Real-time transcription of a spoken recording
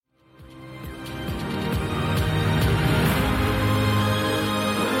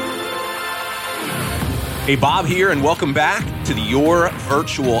Hey, Bob here, and welcome back to the Your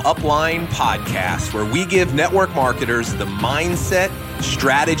Virtual Upline podcast, where we give network marketers the mindset,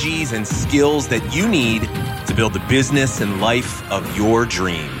 strategies, and skills that you need to build the business and life of your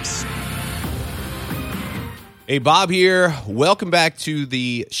dreams. Hey, Bob here. Welcome back to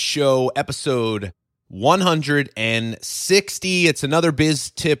the show, episode 160. It's another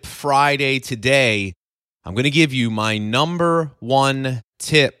Biz Tip Friday. Today, I'm going to give you my number one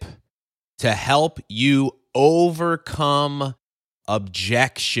tip to help you overcome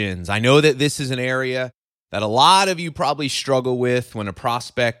objections. I know that this is an area that a lot of you probably struggle with when a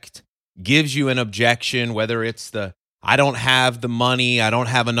prospect gives you an objection, whether it's I don't have the money, I don't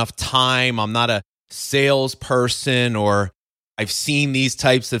have enough time, I'm not a salesperson, or I've seen these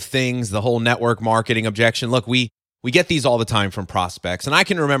types of things, the whole network marketing objection. Look, we get these all the time from prospects. And I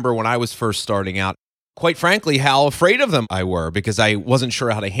can remember when I was first starting out, quite frankly, how afraid of them I were because I wasn't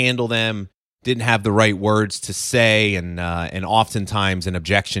sure how to handle them, didn't have the right words to say, and oftentimes an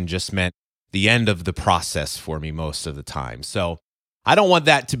objection just meant the end of the process for me most of the time. So I don't want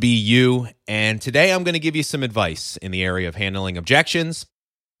that to be you, and today I'm going to give you some advice in the area of handling objections.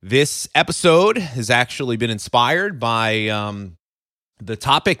 This episode has actually been inspired by the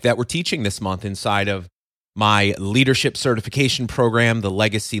topic that we're teaching this month inside of my leadership certification program, the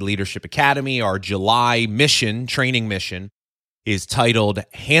Legacy Leadership Academy. Our July training mission, is titled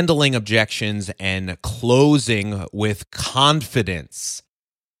Handling Objections and Closing with Confidence.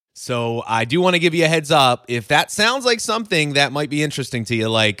 So I do want to give you a heads up. If that sounds like something that might be interesting to you,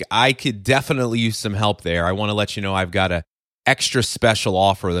 like I could definitely use some help there, I want to let you know I've got an extra special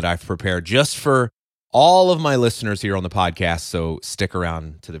offer that I've prepared just for all of my listeners here on the podcast, so stick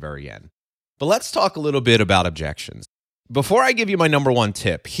around to the very end. But let's talk a little bit about objections. Before I give you my number one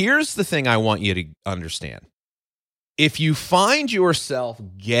tip, here's the thing I want you to understand. If you find yourself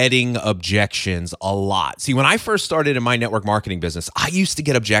getting objections a lot, see, when I first started in my network marketing business, I used to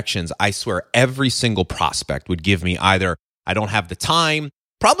get objections. I swear every single prospect would give me either I don't have the time,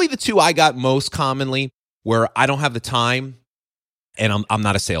 probably the two I got most commonly, where I don't have the time and I'm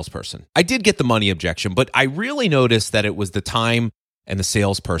not a salesperson. I did get the money objection, but I really noticed that it was the time and the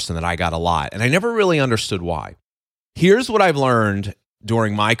salesperson that I got a lot, and I never really understood why. Here's what I've learned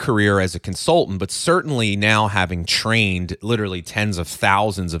during my career as a consultant, but certainly now having trained literally tens of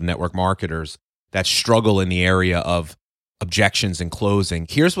thousands of network marketers that struggle in the area of objections and closing.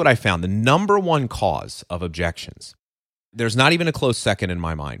 Here's what I found. The number one cause of objections, there's not even a close second in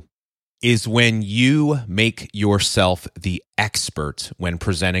my mind, is when you make yourself the expert when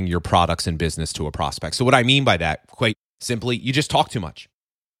presenting your products and business to a prospect. So what I mean by that, quite simply, you just talk too much.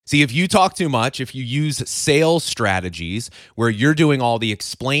 See, if you talk too much, if you use sales strategies where you're doing all the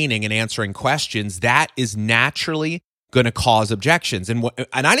explaining and answering questions, that is naturally going to cause objections. And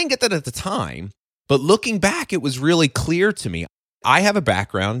I didn't get that at the time, but looking back, it was really clear to me. I have a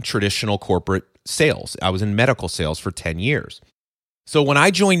background, traditional corporate sales. I was in medical sales for 10 years. So when I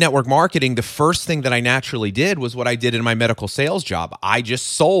joined network marketing, the first thing that I naturally did was what I did in my medical sales job. I just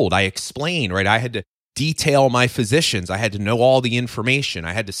sold. I explained, right? I had to detail my physicians. I had to know all the information.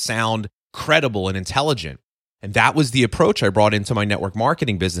 I had to sound credible and intelligent. And that was the approach I brought into my network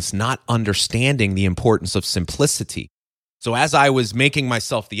marketing business, not understanding the importance of simplicity. So as I was making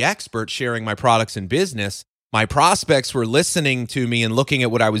myself the expert, sharing my products and business, my prospects were listening to me and looking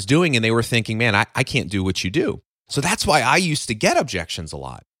at what I was doing, and they were thinking, man, I can't do what you do. So that's why I used to get objections a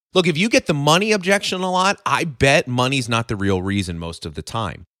lot. Look, if you get the money objection a lot, I bet money's not the real reason most of the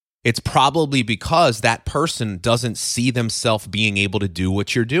time. It's probably because that person doesn't see themselves being able to do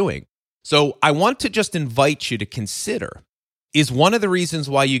what you're doing. So I want to just invite you to consider, is one of the reasons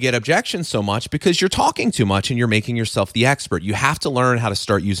why you get objections so much because you're talking too much and you're making yourself the expert. You have to learn how to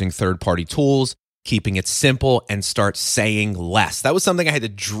start using third-party tools, keeping it simple, and start saying less. That was something I had to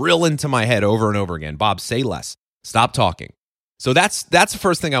drill into my head over and over again. Bob, say less. Stop talking. So that's the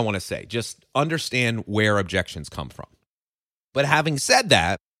first thing I want to say. Just understand where objections come from. But having said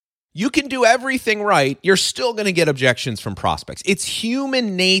that, you can do everything right. You're still going to get objections from prospects. It's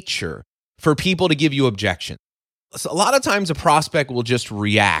human nature for people to give you objections. So a lot of times a prospect will just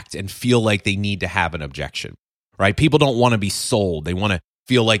react and feel like they need to have an objection, right? People don't want to be sold. They want to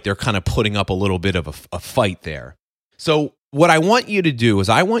feel like they're kind of putting up a little bit of a fight there. So what I want you to do is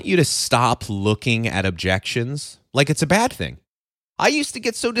I want you to stop looking at objections like it's a bad thing. I used to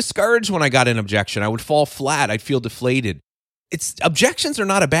get so discouraged when I got an objection. I would fall flat. I'd feel deflated. Objections are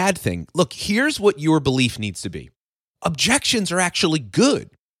not a bad thing. Look, here's what your belief needs to be. Objections are actually good.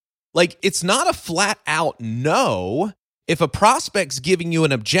 Like, it's not a flat out no. If a prospect's giving you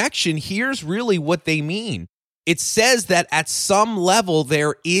an objection, here's really what they mean. It says that at some level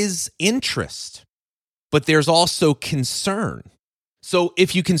there is interest. but there's also concern. So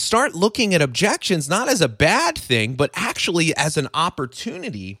if you can start looking at objections not as a bad thing, but actually as an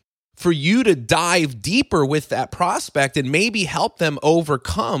opportunity for you to dive deeper with that prospect and maybe help them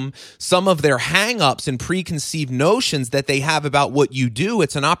overcome some of their hangups and preconceived notions that they have about what you do,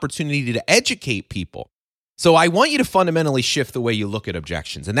 it's an opportunity to educate people. So I want you to fundamentally shift the way you look at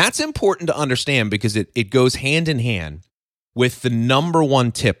objections. And that's important to understand because it goes hand in hand with the number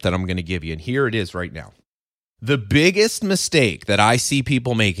one tip that I'm going to give you. And here it is right now. The biggest mistake that I see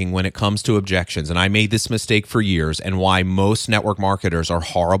people making when it comes to objections, and I made this mistake for years, and why most network marketers are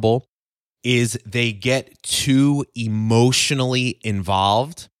horrible, is they get too emotionally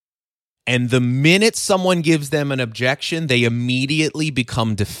involved. And the minute someone gives them an objection, they immediately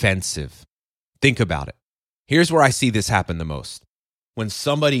become defensive. Think about it. Here's where I see this happen the most. When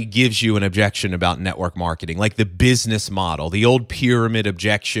somebody gives you an objection about network marketing, like the business model, the old pyramid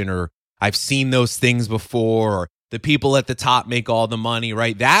objection, or I've seen those things before, or the people at the top make all the money,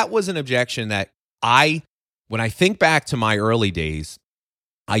 right? That was an objection that when I think back to my early days,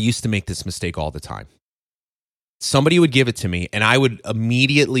 I used to make this mistake all the time. Somebody would give it to me, and I would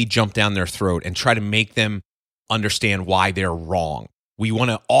immediately jump down their throat and try to make them understand why they're wrong. We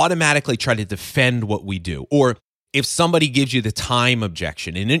want to automatically try to defend what we do. Or if somebody gives you the time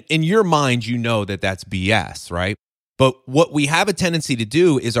objection, and in your mind, you know that that's BS, right? But what we have a tendency to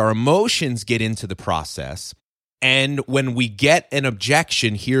do is our emotions get into the process. And when we get an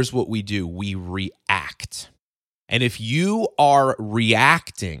objection, here's what we do. We react. And if you are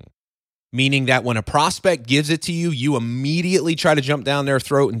reacting, meaning that when a prospect gives it to you, you immediately try to jump down their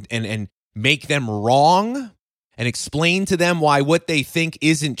throat and make them wrong and explain to them why what they think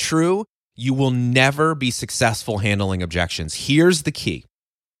isn't true, you will never be successful handling objections. Here's the key.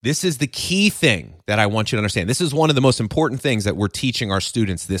 This is the key thing that I want you to understand. This is one of the most important things that we're teaching our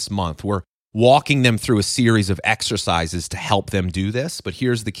students this month. We're walking them through a series of exercises to help them do this, but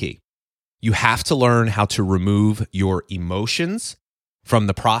here's the key. You have to learn how to remove your emotions from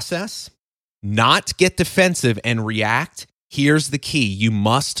the process, not get defensive and react. Here's the key. You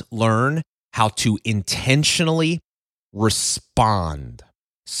must learn how to intentionally respond.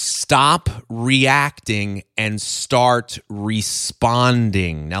 Stop reacting and start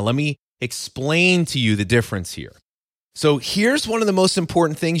responding. Now, let me explain to you the difference here. So here's one of the most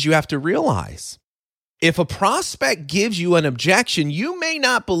important things you have to realize. If a prospect gives you an objection, you may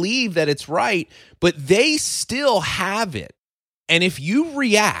not believe that it's right, but they still have it. And if you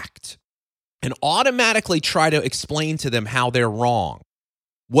react and automatically try to explain to them how they're wrong,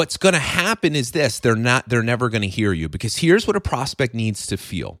 what's going to happen is this. They're never going to hear you, because here's what a prospect needs to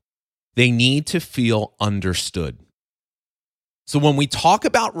feel. They need to feel understood. So when we talk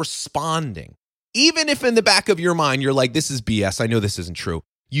about responding, even if in the back of your mind, you're like, this is BS, I know this isn't true.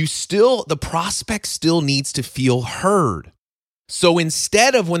 The prospect still needs to feel heard. So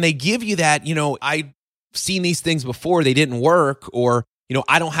instead of when they give you that, I've seen these things before, they didn't work, or,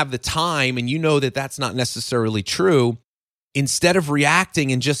 I don't have the time, and you know that that's not necessarily true. Instead of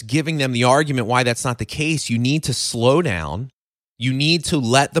reacting and just giving them the argument why that's not the case, you need to slow down. You need to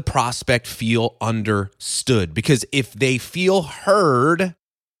let the prospect feel understood, because if they feel heard,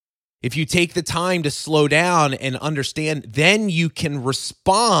 if you take the time to slow down and understand, then you can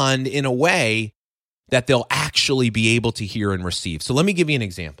respond in a way that they'll actually be able to hear and receive. So let me give you an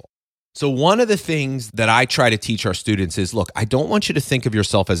example. So one of the things that I try to teach our students is, look, I don't want you to think of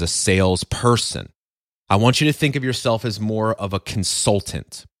yourself as a salesperson. I want you to think of yourself as more of a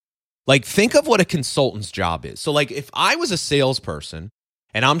consultant. Like, think of what a consultant's job is. So like, if I was a salesperson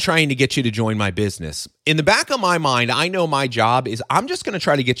and I'm trying to get you to join my business, in the back of my mind, I know my job is I'm just going to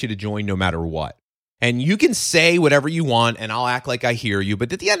try to get you to join no matter what. And you can say whatever you want and I'll act like I hear you.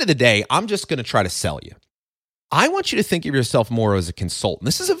 But at the end of the day, I'm just going to try to sell you. I want you to think of yourself more as a consultant.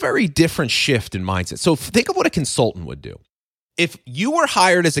 This is a very different shift in mindset. So think of what a consultant would do. If you were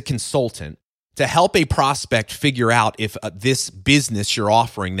hired as a consultant to help a prospect figure out if this business you're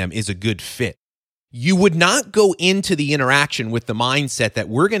offering them is a good fit, you would not go into the interaction with the mindset that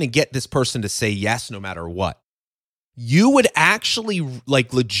we're going to get this person to say yes no matter what. You would actually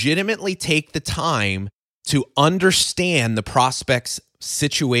legitimately take the time to understand the prospect's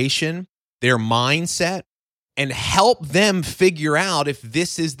situation, their mindset, and help them figure out if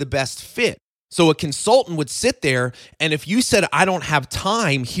this is the best fit. So a consultant would sit there, and if you said, I don't have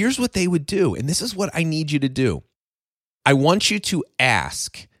time, here's what they would do. And this is what I need you to do. I want you to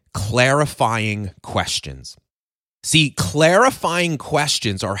ask clarifying questions. See, clarifying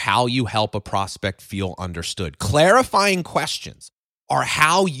questions are how you help a prospect feel understood. Clarifying questions are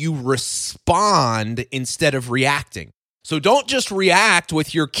how you respond instead of reacting. So don't just react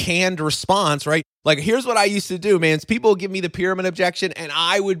with your canned response, right? Like, here's what I used to do, man. People would give me the pyramid objection, and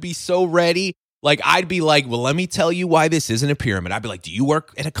I would be so ready. Like, I'd be like, well, let me tell you why this isn't a pyramid. I'd be like, do you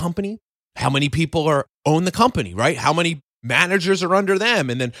work at a company? How many people own the company, right? How many managers are under them?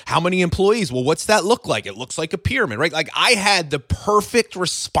 And then how many employees? Well, what's that look like? It looks like a pyramid, right? Like, I had the perfect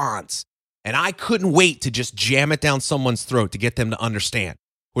response, and I couldn't wait to just jam it down someone's throat to get them to understand.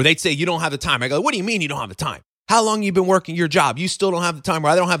 Where they'd say, you don't have the time. I go, what do you mean you don't have the time? How long you been working your job? You still don't have the time, or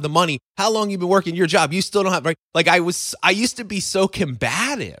I don't have the money. How long you been working your job? You still don't have, right? Like, I used to be so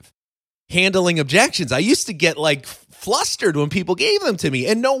combative handling objections. I used to get like flustered when people gave them to me,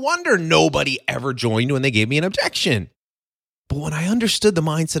 and no wonder nobody ever joined when they gave me an objection. But when I understood the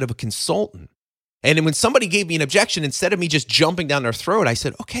mindset of a consultant, and when somebody gave me an objection, instead of me just jumping down their throat, I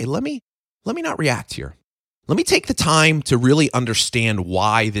said, okay, let me not react here. Let me take the time to really understand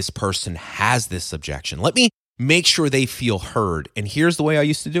why this person has this objection. Let me make sure they feel heard. And here's the way I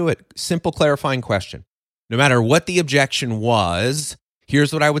used to do it. Simple clarifying question. No matter what the objection was,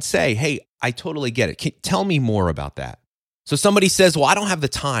 here's what I would say. Hey, I totally get it. Tell me more about that. So somebody says, well, I don't have the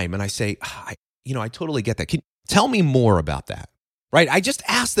time. And I say, I totally get that. Tell me more about that, right? I just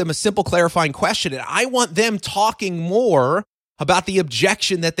asked them a simple clarifying question, and I want them talking more about the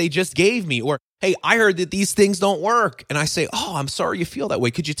objection that they just gave me. Or, hey, I heard that these things don't work. And I say, oh, I'm sorry you feel that way.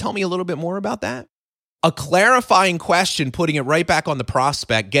 Could you tell me a little bit more about that? A clarifying question, putting it right back on the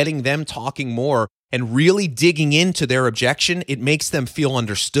prospect, getting them talking more and really digging into their objection. It makes them feel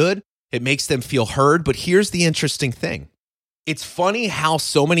understood. It makes them feel heard. But here's the interesting thing. It's funny how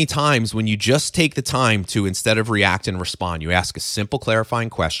so many times when you just take the time to, instead of react and respond, you ask a simple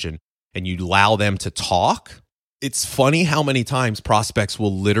clarifying question and you allow them to talk. It's funny how many times prospects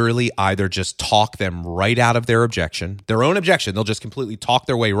will literally either just talk them right out of their objection, their own objection. They'll just completely talk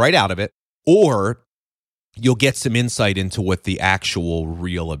their way right out of it, or you'll get some insight into what the actual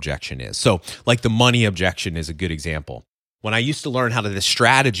real objection is. So like the money objection is a good example. When I used to learn how to this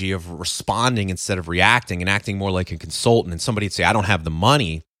strategy of responding instead of reacting and acting more like a consultant, and somebody would say, I don't have the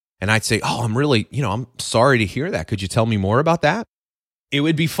money. And I'd say, oh, I'm sorry to hear that. Could you tell me more about that? It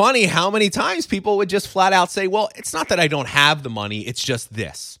would be funny how many times people would just flat out say, well, it's not that I don't have the money. It's just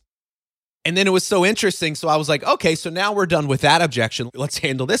this. And then it was so interesting. So I was like, okay, so now we're done with that objection. Let's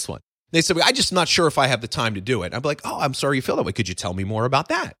handle this one. They said, I'm just not sure if I have the time to do it. I'd be like, oh, I'm sorry you feel that way. Could you tell me more about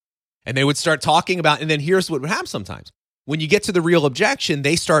that? And they would start talking about, and then here's what would happen sometimes. When you get to the real objection,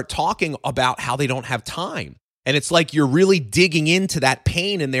 they start talking about how they don't have time. And it's like you're really digging into that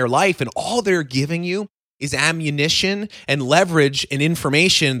pain in their life, and all they're giving you is ammunition and leverage and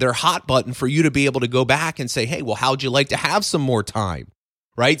information, their hot button for you to be able to go back and say, hey, well, how'd you like to have some more time?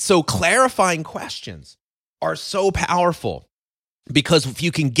 Right? So clarifying questions are so powerful. Because if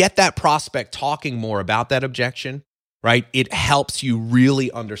you can get that prospect talking more about that objection, right, it helps you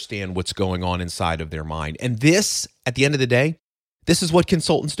really understand what's going on inside of their mind. And this, at the end of the day, this is what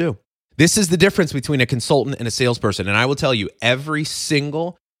consultants do. This is the difference between a consultant and a salesperson. And I will tell you, every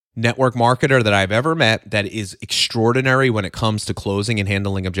single network marketer that I've ever met that is extraordinary when it comes to closing and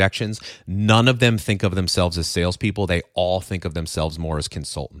handling objections, none of them think of themselves as salespeople. They all think of themselves more as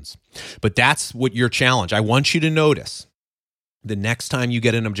consultants. But that's what your challenge. I want you to notice the next time you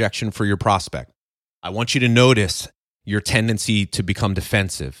get an objection for your prospect, I want you to notice your tendency to become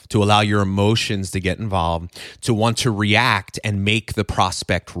defensive, to allow your emotions to get involved, to want to react and make the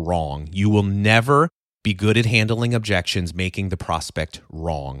prospect wrong. You will never be good at handling objections, making the prospect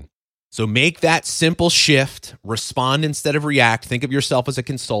wrong. So make that simple shift, respond instead of react. Think of yourself as a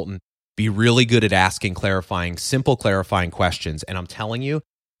consultant. Be really good at asking simple clarifying questions. And I'm telling you,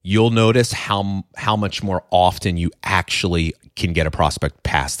 you'll notice how much more often you actually can get a prospect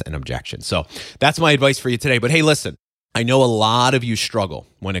past an objection. So that's my advice for you today. But hey, listen, I know a lot of you struggle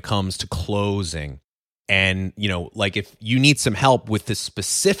when it comes to closing. And, like if you need some help with this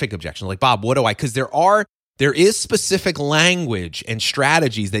specific objection, like, Bob, what do I, because there is specific language and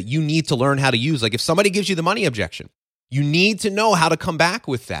strategies that you need to learn how to use. Like if somebody gives you the money objection, you need to know how to come back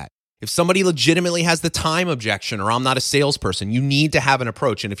with that. If somebody legitimately has the time objection, or I'm not a salesperson, you need to have an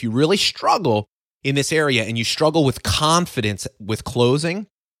approach. And if you really struggle in this area and you struggle with confidence with closing,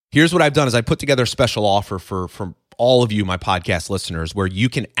 here's what I've done is I put together a special offer for all of you, my podcast listeners, where you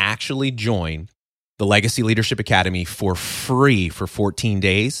can actually join the Legacy Leadership Academy for free for 14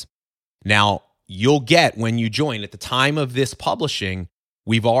 days. Now, you'll get when you join, at the time of this publishing,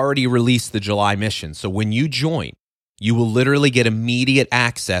 we've already released the July mission. So when you join, you will literally get immediate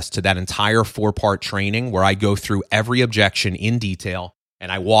access to that entire 4-part training where I go through every objection in detail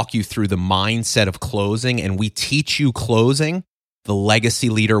and I walk you through the mindset of closing, and we teach you closing the Legacy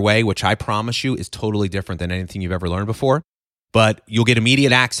Leader way, which I promise you is totally different than anything you've ever learned before. But you'll get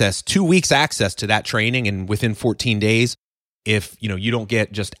immediate access, 2 weeks access to that training, and within 14 days, if you don't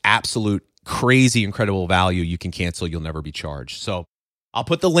get just absolute crazy, incredible value, you can cancel. You'll never be charged. So I'll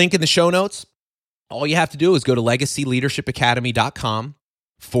put the link in the show notes. All you have to do is go to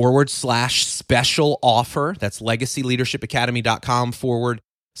legacyleadershipacademy.com/special offer. That's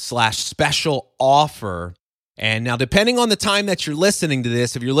legacyleadershipacademy.com/special offer. And now, depending on the time that you're listening to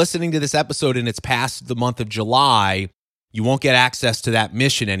this, if you're listening to this episode and it's past the month of July, you won't get access to that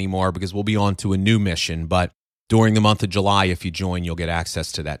mission anymore because we'll be on to a new mission. But during the month of July, if you join, you'll get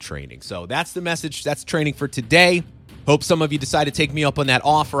access to that training. So that's the message. That's training for today. Hope some of you decide to take me up on that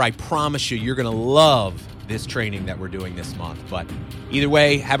offer. I promise you're going to love this training that we're doing this month. But either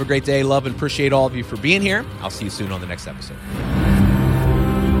way, have a great day. Love and appreciate all of you for being here. I'll see you soon on the next episode.